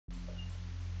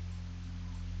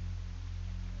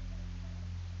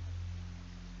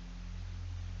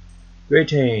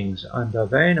Greetings, I'm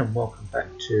Darvain and welcome back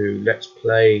to Let's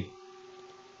Play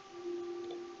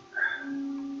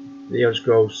The Elder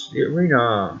Scrolls The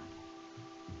Arena.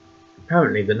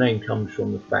 Apparently the name comes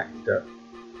from the fact that,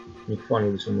 you can find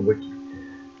all this on the wiki,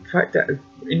 the fact that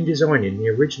in designing the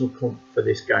original comp for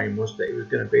this game was that it was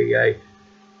going to be a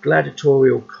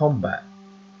gladiatorial combat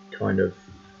kind of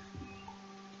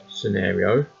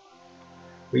scenario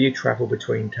where you travel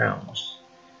between towns,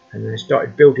 and then they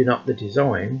started building up the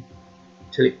design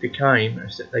till it became,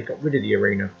 as they got rid of the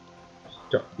arena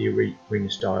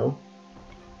style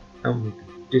and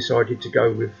decided to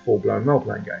go with full-blown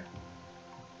role-playing game.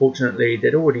 Fortunately,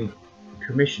 they'd already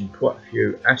commissioned quite a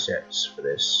few assets for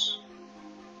this,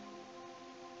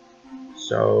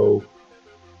 so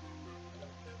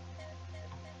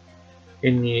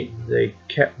they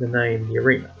kept the name The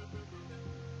Arena.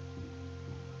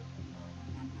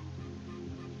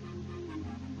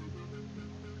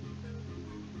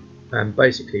 And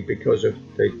basically, because of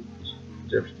the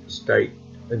state,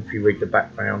 and if you read the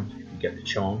background, if you get the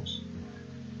chance,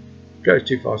 it goes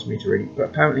too fast for me to read it, but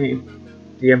apparently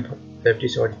they've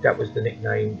decided that was the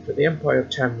nickname for the Empire of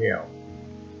Tamriel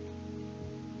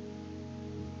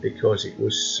because it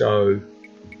was so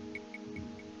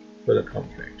full of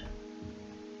conflict.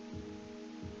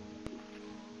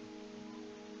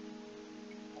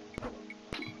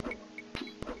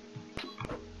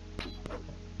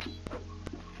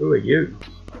 Who are you?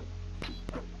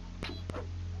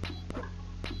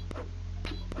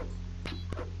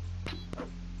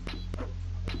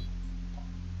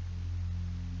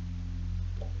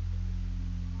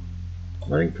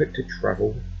 Nothing quick to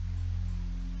travel.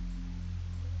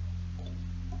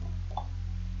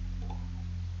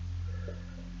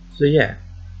 So yeah,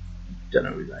 don't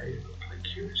know who that is. I'm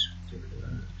curious.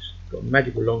 Got a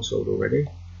magical longsword already.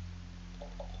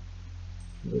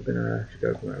 We're gonna have to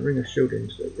go from that ring of shield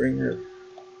into the ring of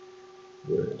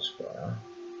Wordspire.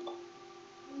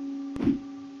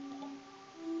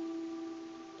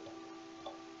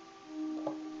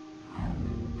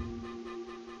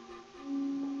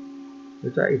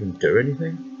 Does that even do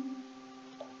anything?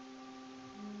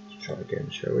 Let's try again,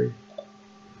 shall we?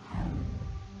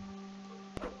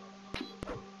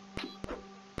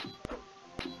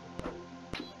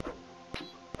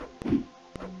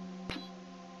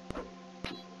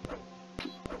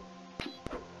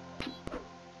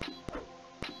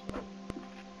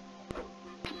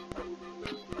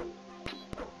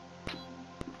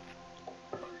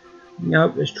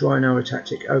 Nope, let's try another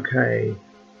tactic. Okay.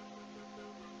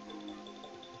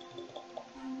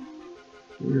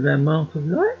 With our Mark of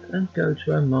Light and go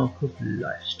to our Mark of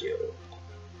Lifesteal.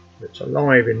 If it's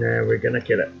alive in there, we're gonna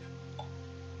kill it.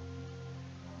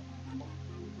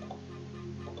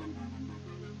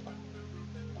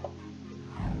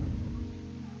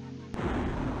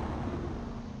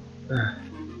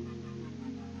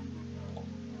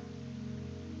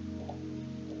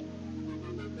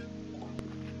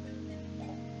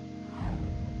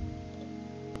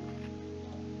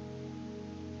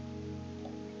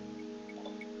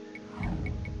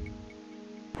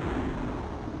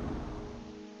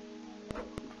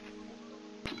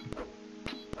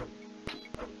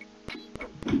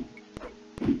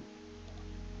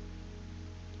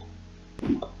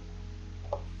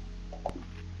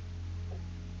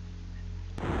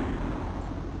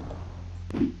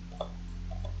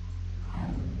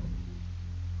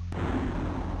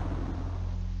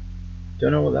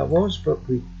 Don't know what that was, but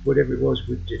whatever it was,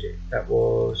 we did it. That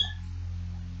was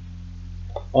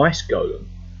Ice Golem.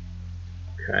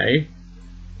 Okay.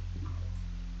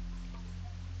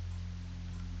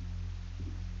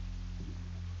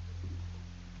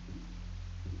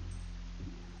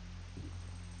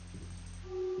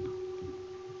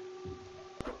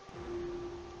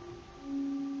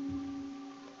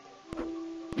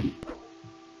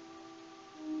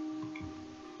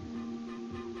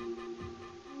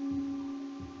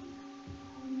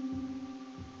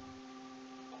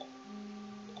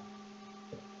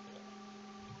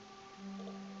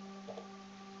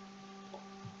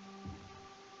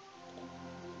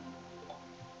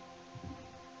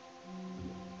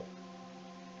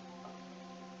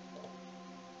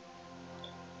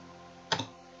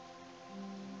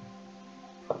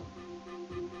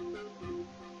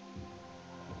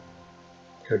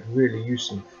 Could really use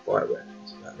some fire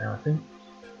weapons for that now, I think.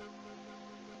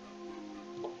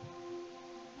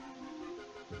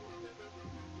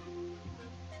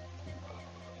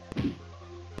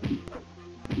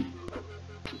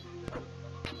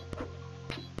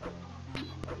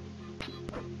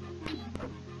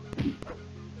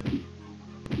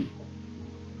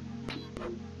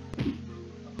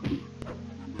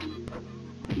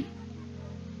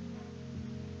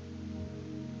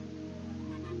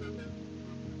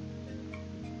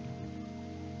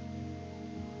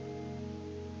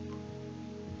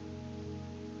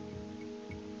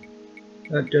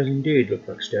 That does indeed look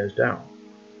like stairs down.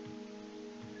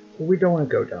 But we don't want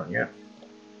to go down yet.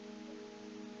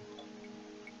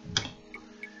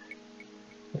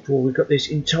 After all, we've got this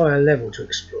entire level to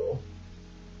explore.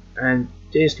 And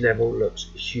this level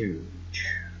looks huge.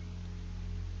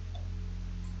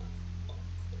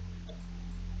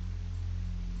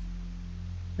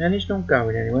 And it's not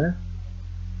going anywhere.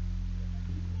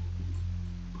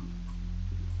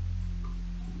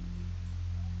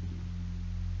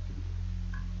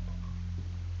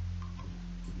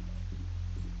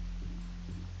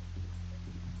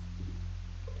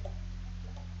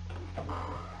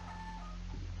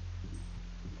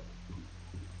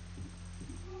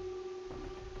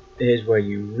 Here's where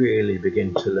you really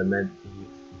begin to lament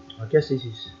the... I guess this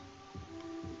is...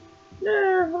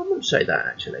 No, I wouldn't say that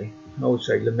actually. I would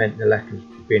say lament the lack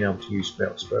of being able to use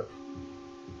spells, but...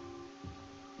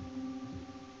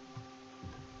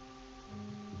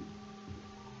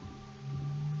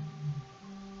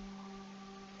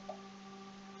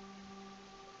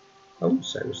 I wouldn't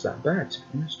say it was that bad, to be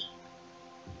honest.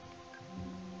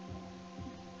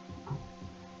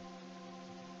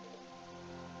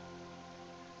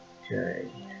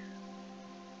 Okay.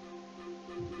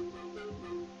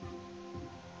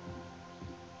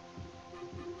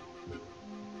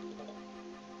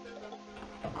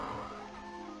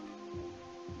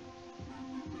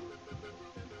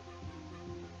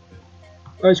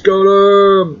 Ice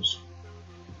golems!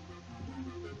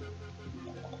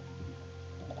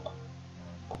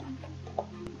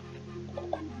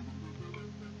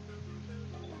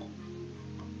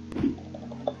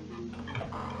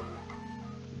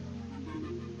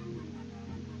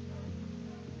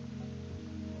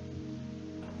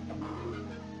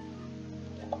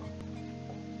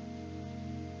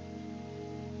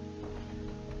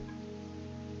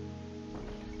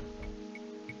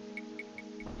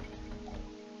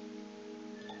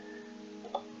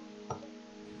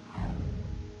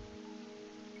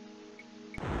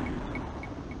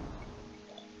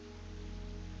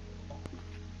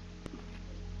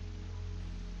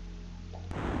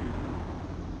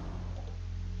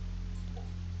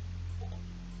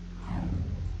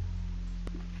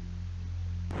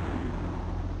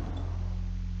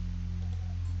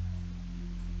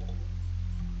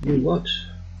 You what?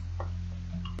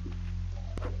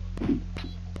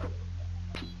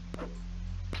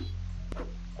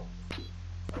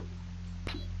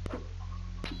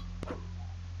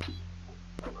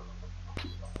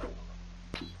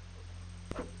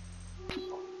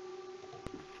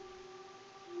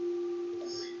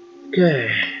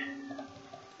 Okay.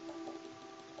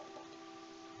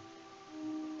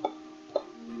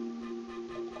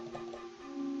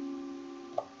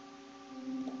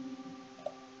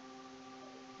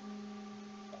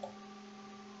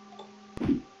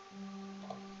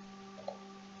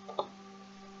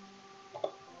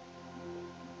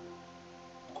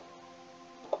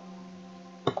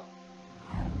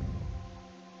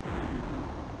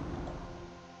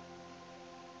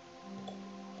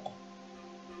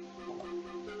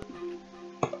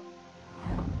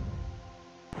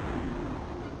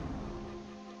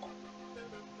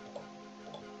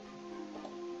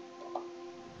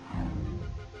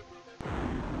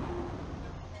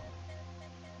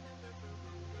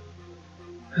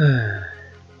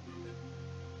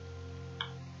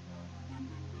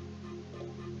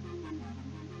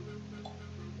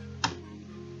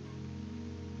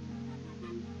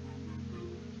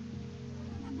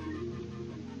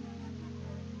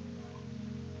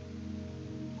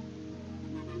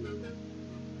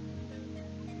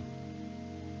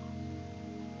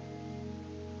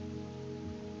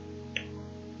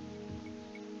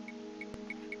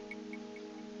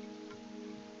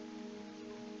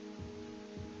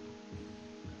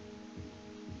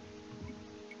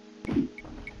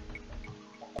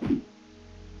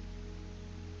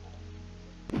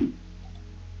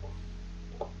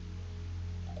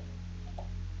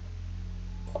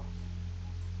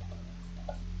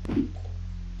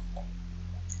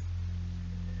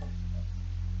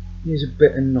 It is a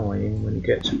bit annoying when it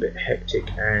gets a bit hectic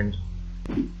and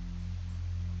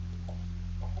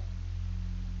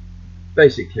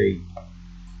basically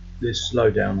the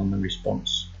slowdown on the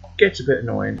response gets a bit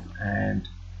annoying and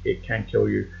it can kill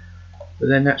you, but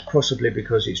then that's possibly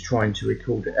because it's trying to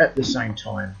record it at the same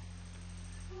time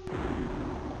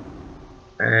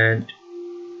and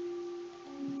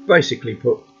basically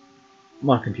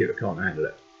my computer can't handle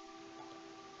it.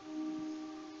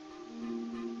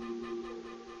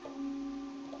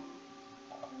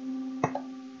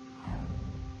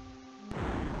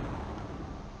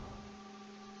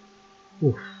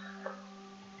 Oof.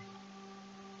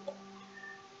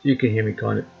 So you can hear me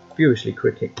kind of furiously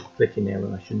clicking there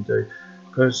when I shouldn't do,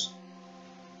 because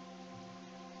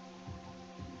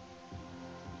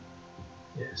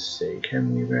let's see,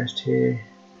 can we rest here?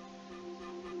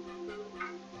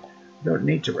 We don't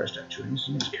need to rest actually,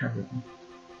 so let's carry on.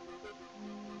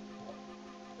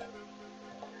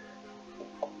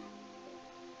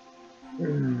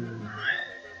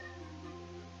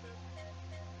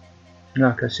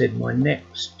 Like I said, my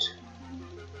next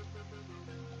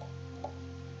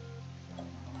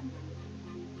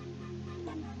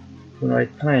what I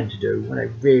plan to do, what I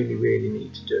really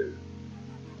need to do,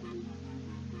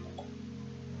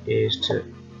 is to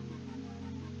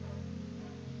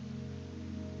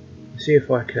see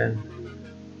if I can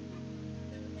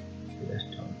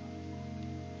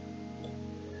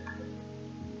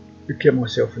get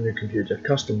myself a new computer,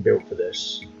 custom built for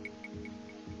this.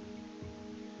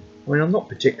 I mean, I'm not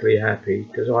particularly happy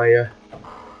because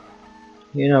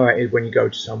you know how it is when you go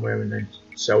to somewhere and then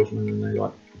salesman and they're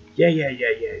like, yeah,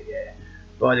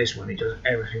 buy this one, it does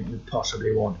everything you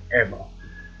possibly want ever,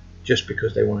 just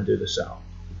because they want to do the sale.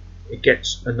 It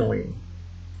gets annoying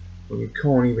when you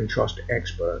can't even trust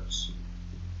experts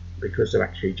because they're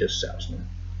actually just salesmen.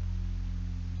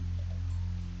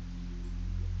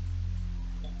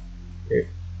 It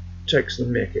takes the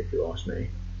mick, if you ask me.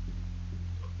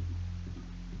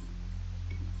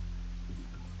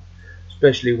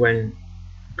 Especially when,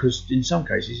 because in some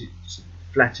cases it's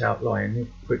flat out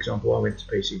lying. For example, I went to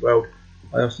PC World,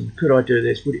 I asked them, could I do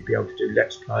this, would it be able to do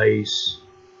Let's Plays?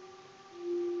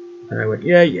 And they went,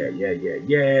 yeah.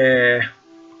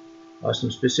 I asked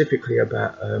them specifically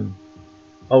about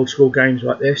old school games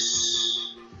like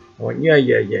this. I went, yeah.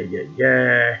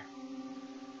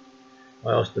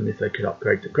 I asked them if they could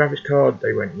upgrade the graphics card.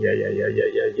 They went,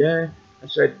 yeah. I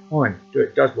said, fine, if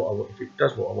it does what I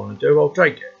want to do, I'll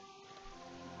take it.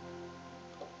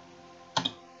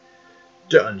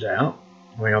 Turns out,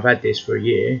 I mean, I've had this for a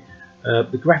year.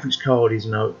 The graphics card is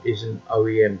an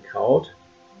OEM card.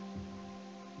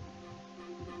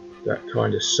 That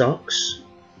kind of sucks.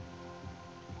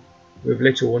 With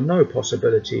little or no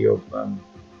possibility of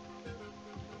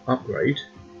upgrade.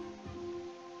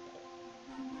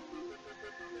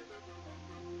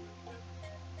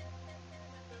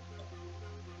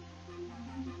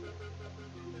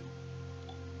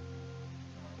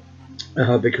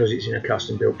 Because it's in a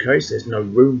custom built case, there's no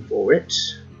room for it.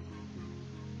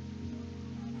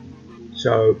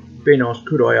 So being asked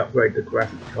could I upgrade the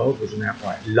graphics card was an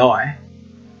outright lie.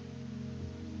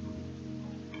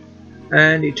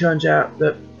 And it turns out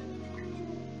that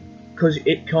because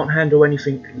it can't handle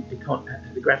anything, the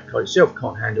graphics card itself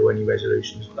can't handle any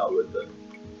resolutions lower than,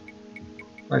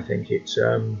 I think it's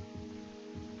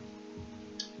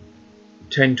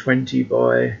 1020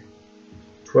 by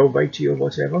 1280 or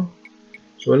whatever.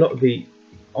 So a lot of the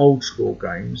old school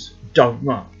games don't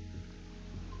run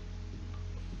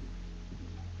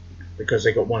because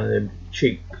they got one of them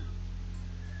cheap.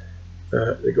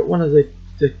 They got one of the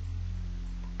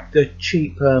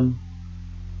cheap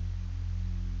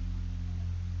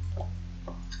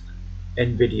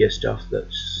Nvidia stuff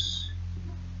that's,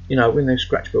 you know, when they're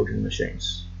scratch building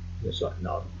machines. It's like,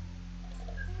 no.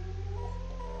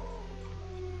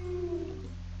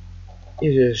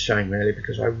 It is a shame really,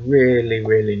 because I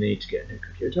really need to get a new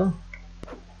computer.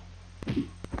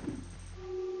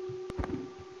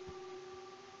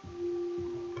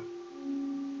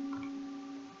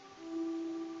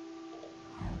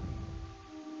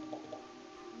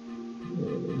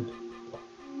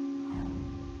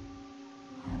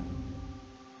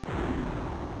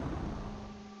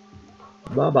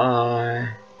 Bye bye.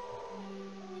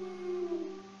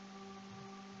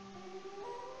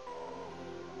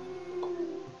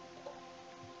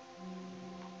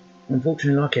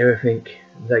 Unfortunately, like everything,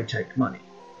 they take money.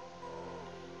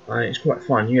 And it's quite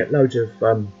fun. You get loads of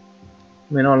I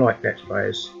mean, I like Let's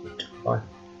Players. I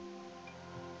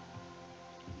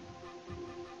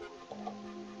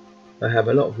have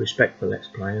a lot of respect for Let's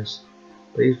Players,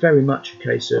 but it's very much a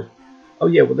case of, oh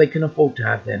yeah, well they can afford to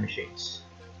have their machines,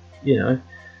 you know.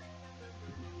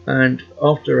 And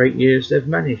after 8 years, they've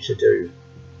managed to do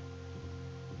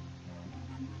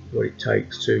what it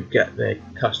takes to get their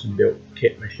custom built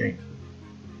kit machine.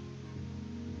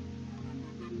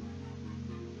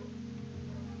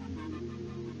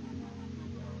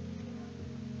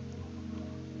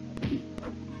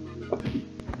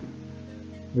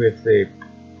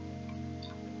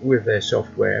 With their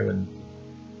software, and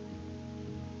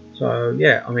so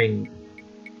yeah, I mean,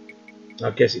 I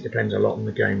guess it depends a lot on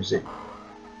the games that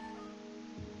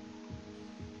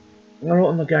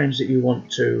you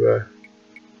want to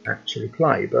actually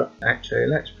play, but actually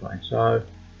let's play. So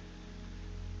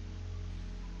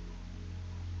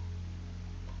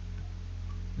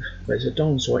but it's a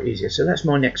darn sight easier. So that's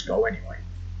my next goal anyway,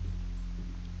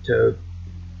 to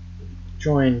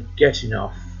try and get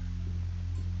enough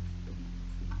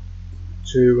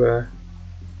to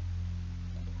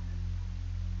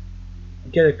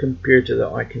get a computer that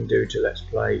I can do to Let's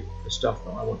Play the stuff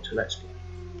that I want to Let's Play.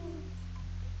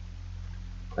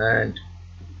 And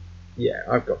yeah,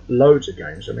 I've got loads of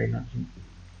games. I mean,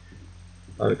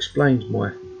 I've explained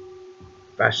my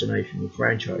fascination with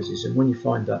franchises, and when you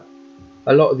find that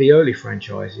a lot of the early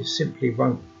franchises simply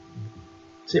don't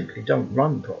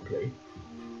run properly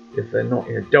if they're not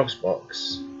in a DOS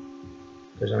box,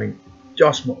 because I mean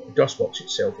DOS box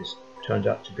itself turned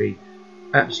out to be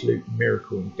absolute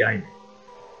miracle in gaming.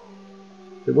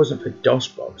 If it wasn't for DOS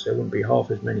box, there wouldn't be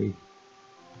half as many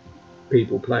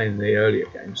people playing the earlier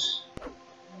games.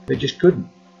 They just couldn't.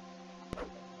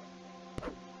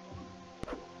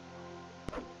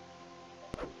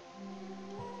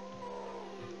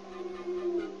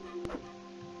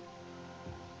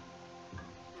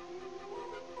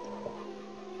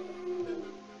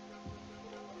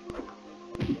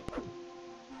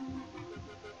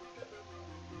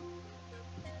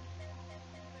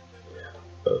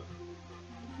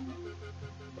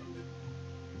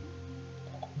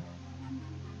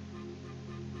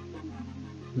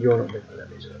 You're not going to let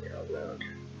me do it out loud.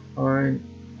 Fine.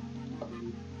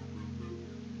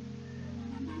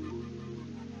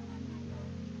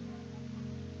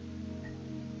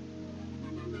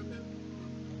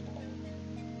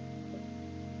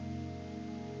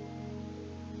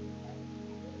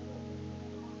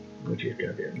 Which is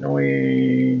going to be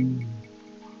annoying.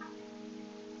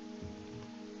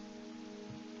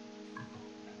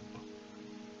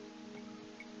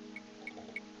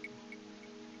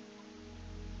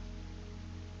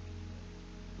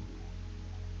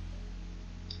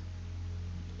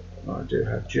 I do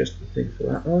have just the thing for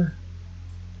that though.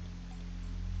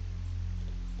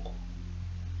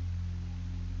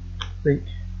 I think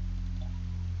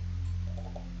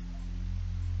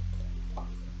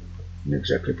not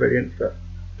exactly brilliant, but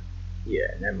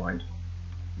yeah, never mind.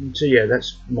 So yeah,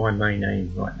 that's my main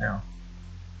aim right now.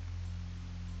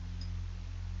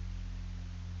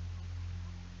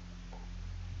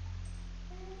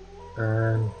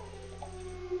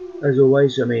 As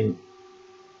always, I mean,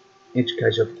 it's a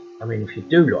case of, I mean, if you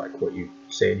do like what you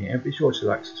see in here, be sure to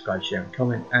like, subscribe, share and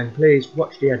comment, and please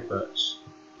watch the adverts.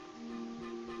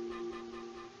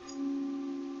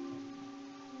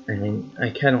 I mean,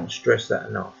 I cannot stress that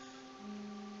enough.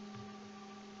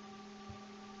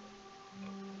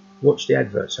 Watch the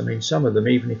adverts. I mean, some of them,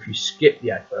 even if you skip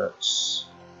the adverts,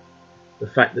 the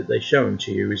fact that they show them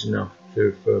to you is enough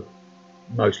for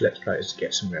most Let's Players to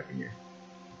get some revenue.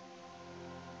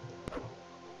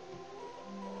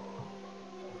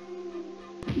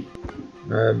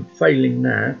 Failing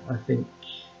that, I think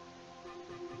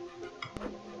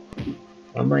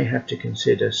I may have to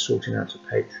consider sorting out a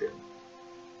Patreon.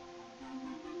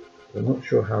 I'm not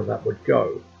sure how that would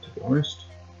go, to be honest.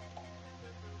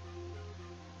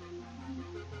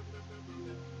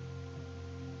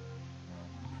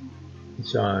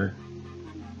 So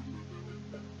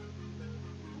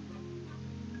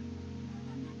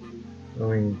I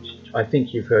mean, I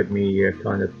think you've heard me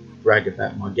kind of brag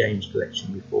about my games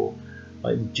collection before.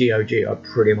 In GOG, I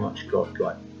pretty much got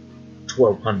like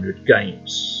 1,200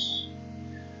 games,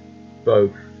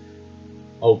 both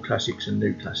old classics and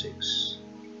new classics.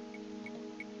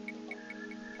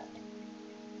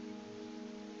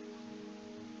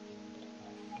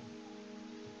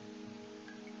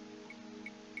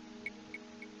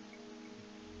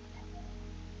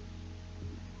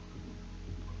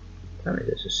 Apparently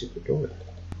there's a secret door there.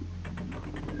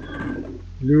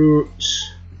 Loot.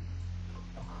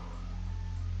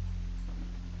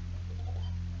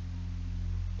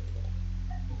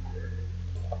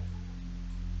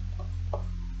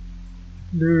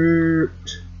 Loot.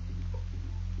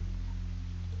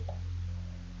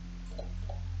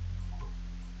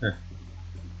 Huh.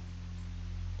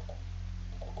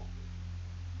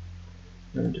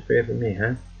 Nothing to fear from me,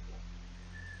 huh?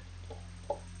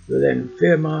 But then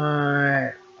fear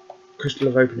my crystal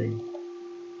of opening.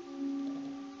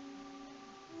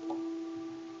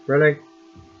 Really?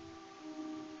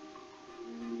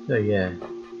 So yeah,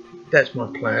 that's my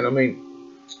plan. I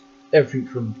mean, everything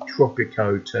from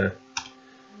Tropico to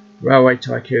Railway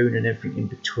Tycoon and everything in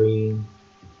between.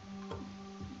 A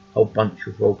whole bunch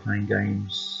of role-playing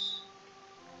games.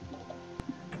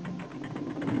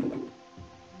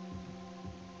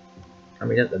 I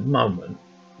mean, at the moment,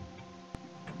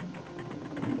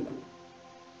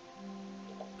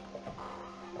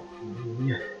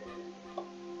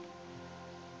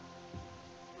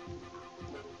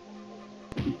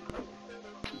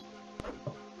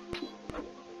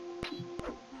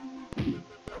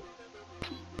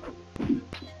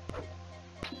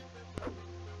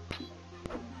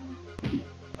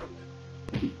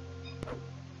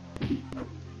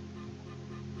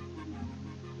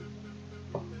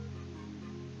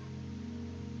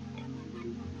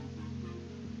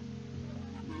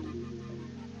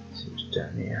 See what's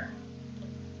down here.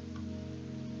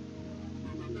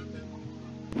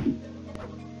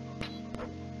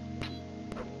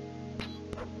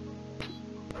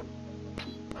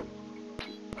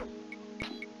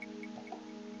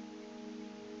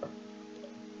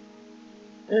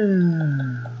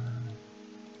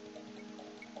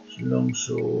 Long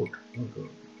sword. Oh God.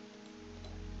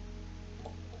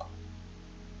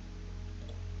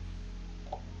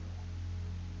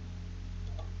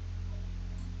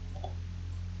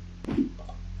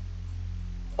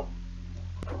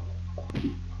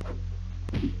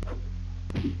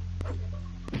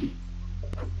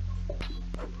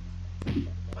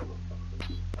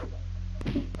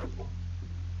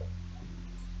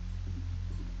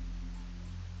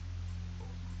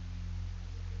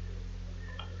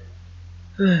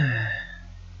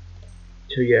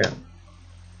 So yeah,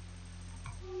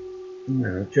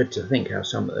 I dread to think how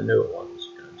some of the newer ones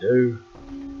are going to do.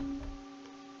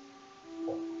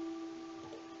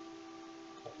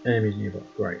 Enemies nearby,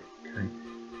 great. Okay.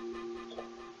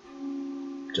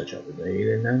 Touch up with me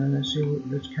then, and let's see.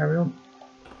 Let's carry on.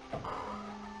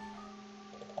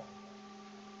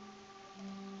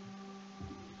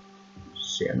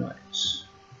 Seer Knights.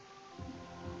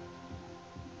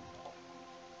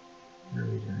 Where are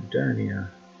we going? Down here.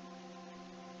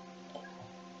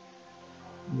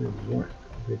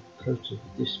 We're close to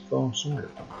this far side.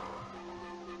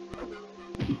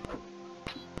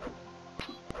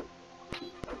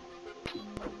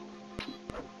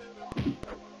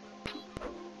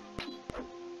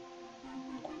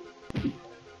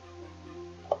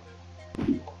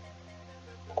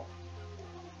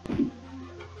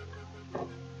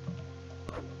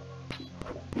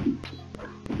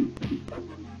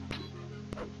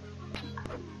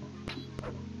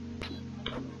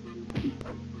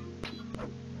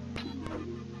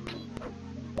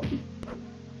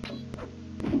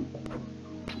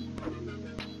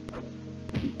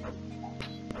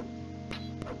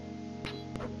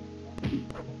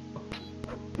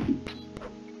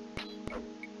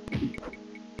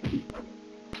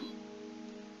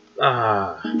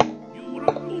 Ah,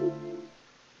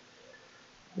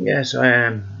 yes, I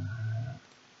am.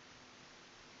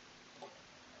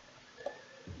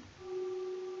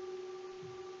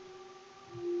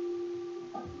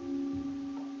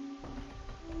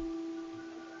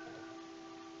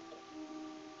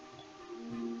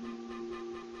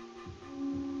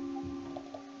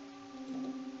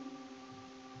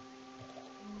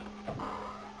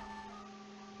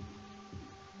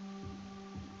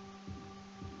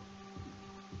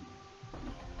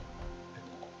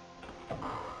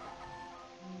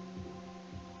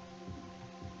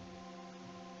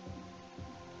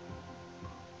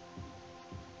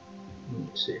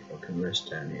 Let's see if I can rest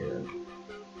down here then.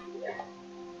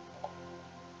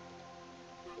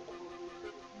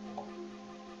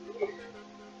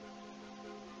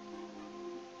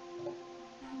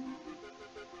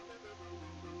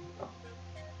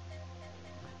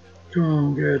 Come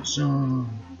on, get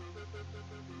some.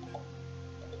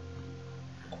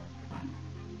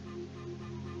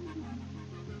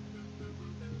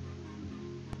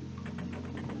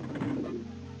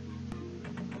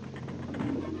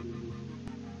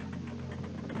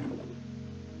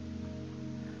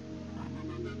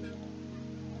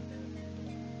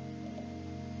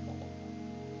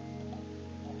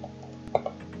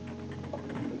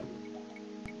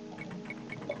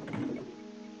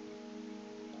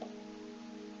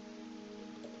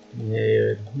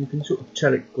 Yeah, you can sort of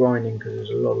tell it grinding because there's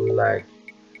a lot of lag,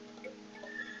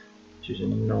 which is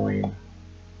annoying.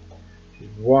 Which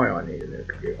is why I need a new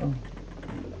computer.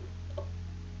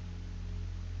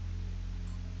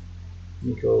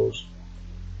 Because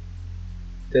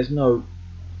there's no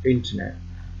internet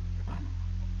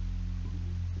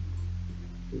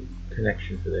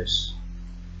connection for this.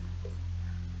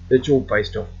 It's all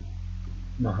based off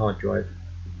my hard drive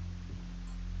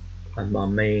and my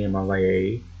main and my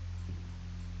IE.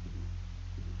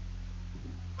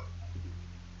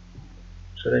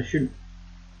 So there shouldn't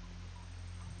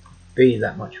be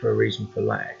that much of a reason for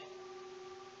lag.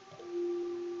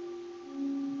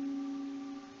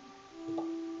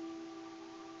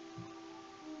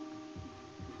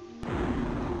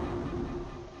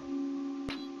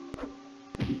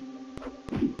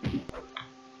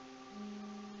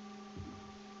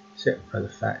 Except for the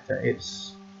fact that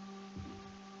it's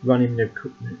running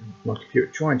my computer,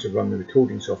 trying to run the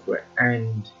recording software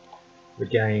and the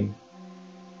game.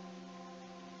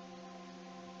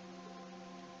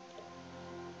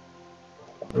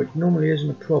 Which normally isn't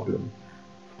a problem.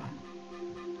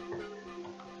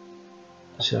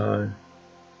 So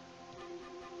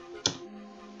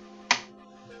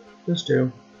Just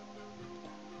still.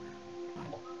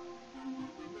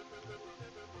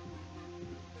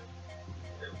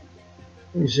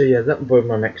 You see, yeah, that would be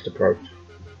my next approach.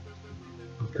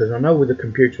 Because I know with the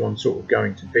computer I'm sort of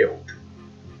going to build,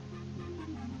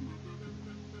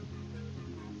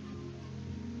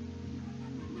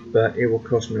 but it will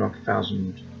cost me like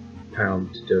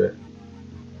 £1,000 to do it,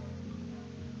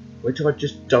 which I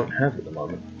just don't have at the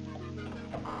moment.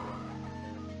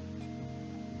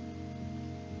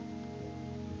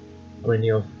 I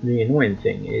mean, the annoying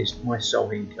thing is my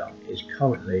sole income is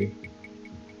currently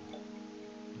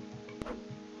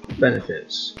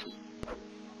benefits.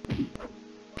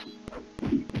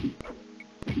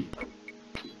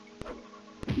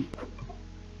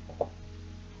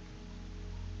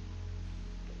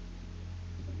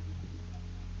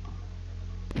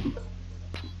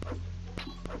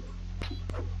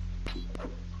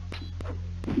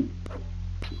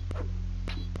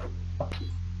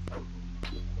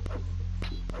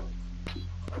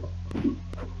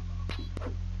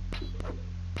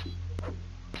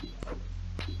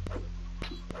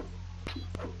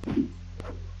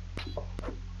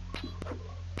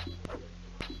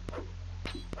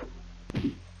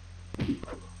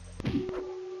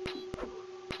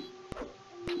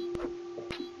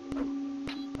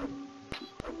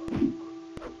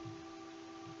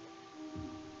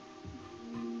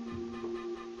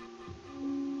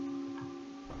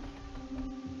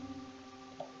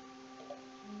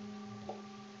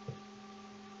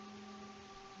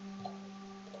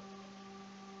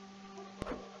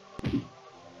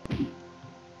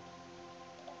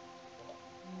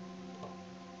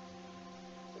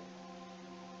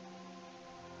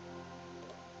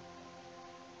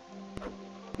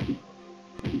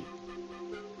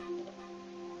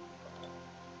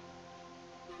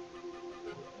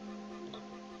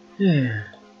 Yeah,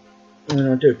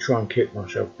 and I do try and keep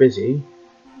myself busy.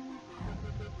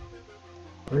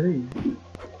 Really?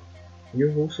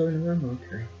 You're also in the room?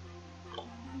 Okay.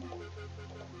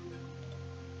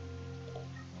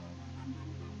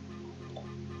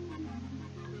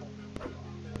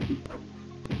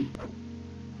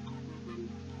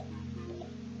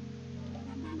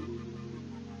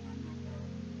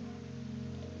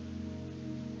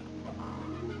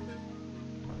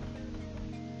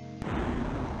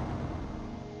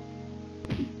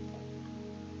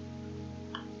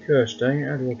 Cursed, eh?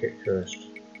 How do I get cursed?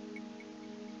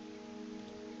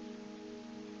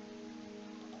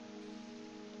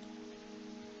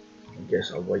 I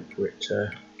guess I'll wait for it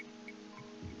to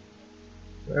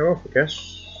wear off, I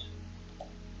guess.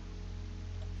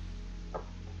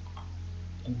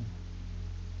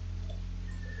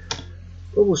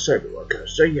 But we'll see what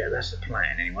goes. So yeah, that's the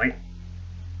plan anyway.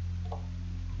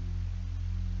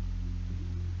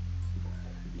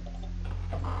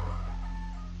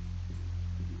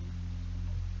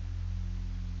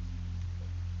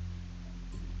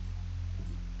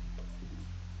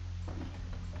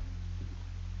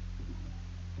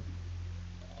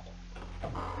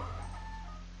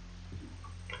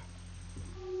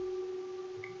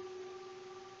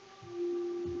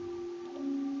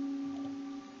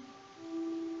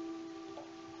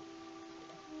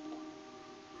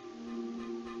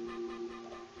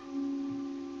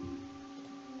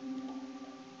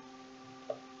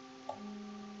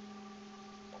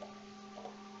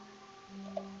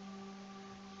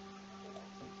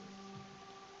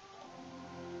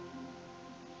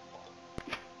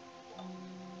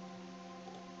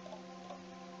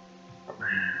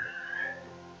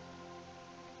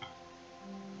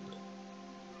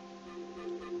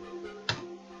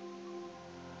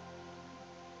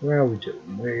 Where are we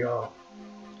doing? We are.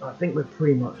 I think we're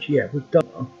pretty much, yeah, we're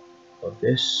done of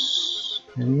this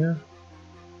area.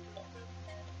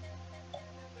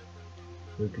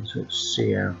 We can sort of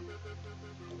see how.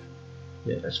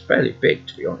 Yeah, that's fairly big,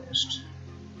 to be honest.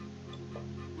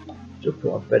 Still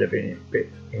thought I'd better be a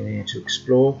bit in here to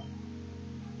explore.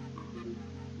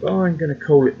 But I'm going to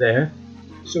call it there.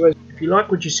 So if you like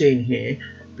what you see in here,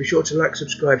 be sure to like,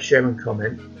 subscribe, share and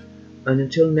comment. And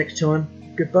until next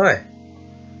time, goodbye.